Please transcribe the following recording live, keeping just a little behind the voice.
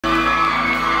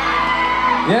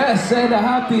Yes, and a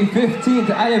happy 15th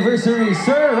anniversary,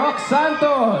 Sir Rox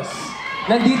Santos!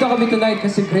 Nandito kami tonight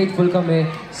kasi grateful kami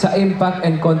sa impact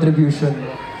and contribution.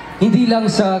 Hindi lang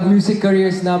sa music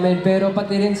careers namin, pero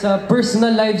pati rin sa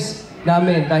personal lives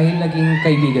namin dahil naging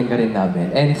kaibigan ka rin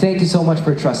namin. And thank you so much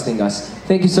for trusting us.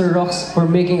 Thank you, Sir Rox,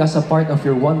 for making us a part of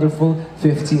your wonderful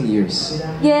 15 years.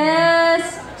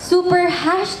 Yes! Super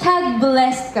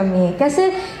 #blessed kami.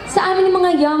 Kasi sa aming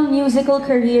mga young musical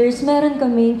careers, meron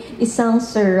kami isang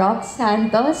Sir Rox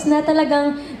Santos na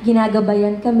talagang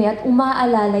ginagabayan kami at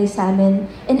umaalalay sa amin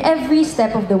in every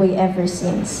step of the way ever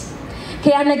since.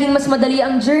 Kaya naging mas madali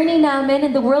ang journey namin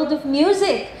in the world of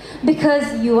music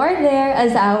because you are there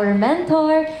as our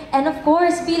mentor and of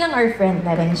course, bilang our friend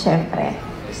na rin, syempre.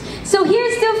 So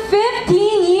here's to 15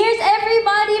 years.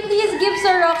 Everybody, please give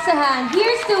Sir Rox a hand.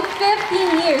 Here's to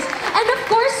 15 years. And of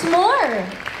course, more.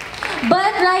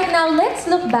 But right now, let's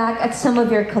look back at some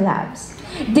of your collabs.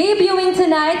 Debuting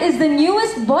tonight is the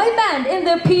newest boy band in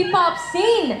the P-pop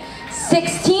scene,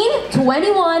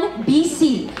 1621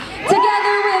 BC.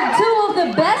 Together with two of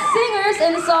the best singers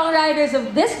and songwriters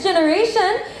of this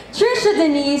generation, Trisha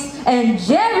Denise and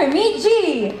Jeremy G.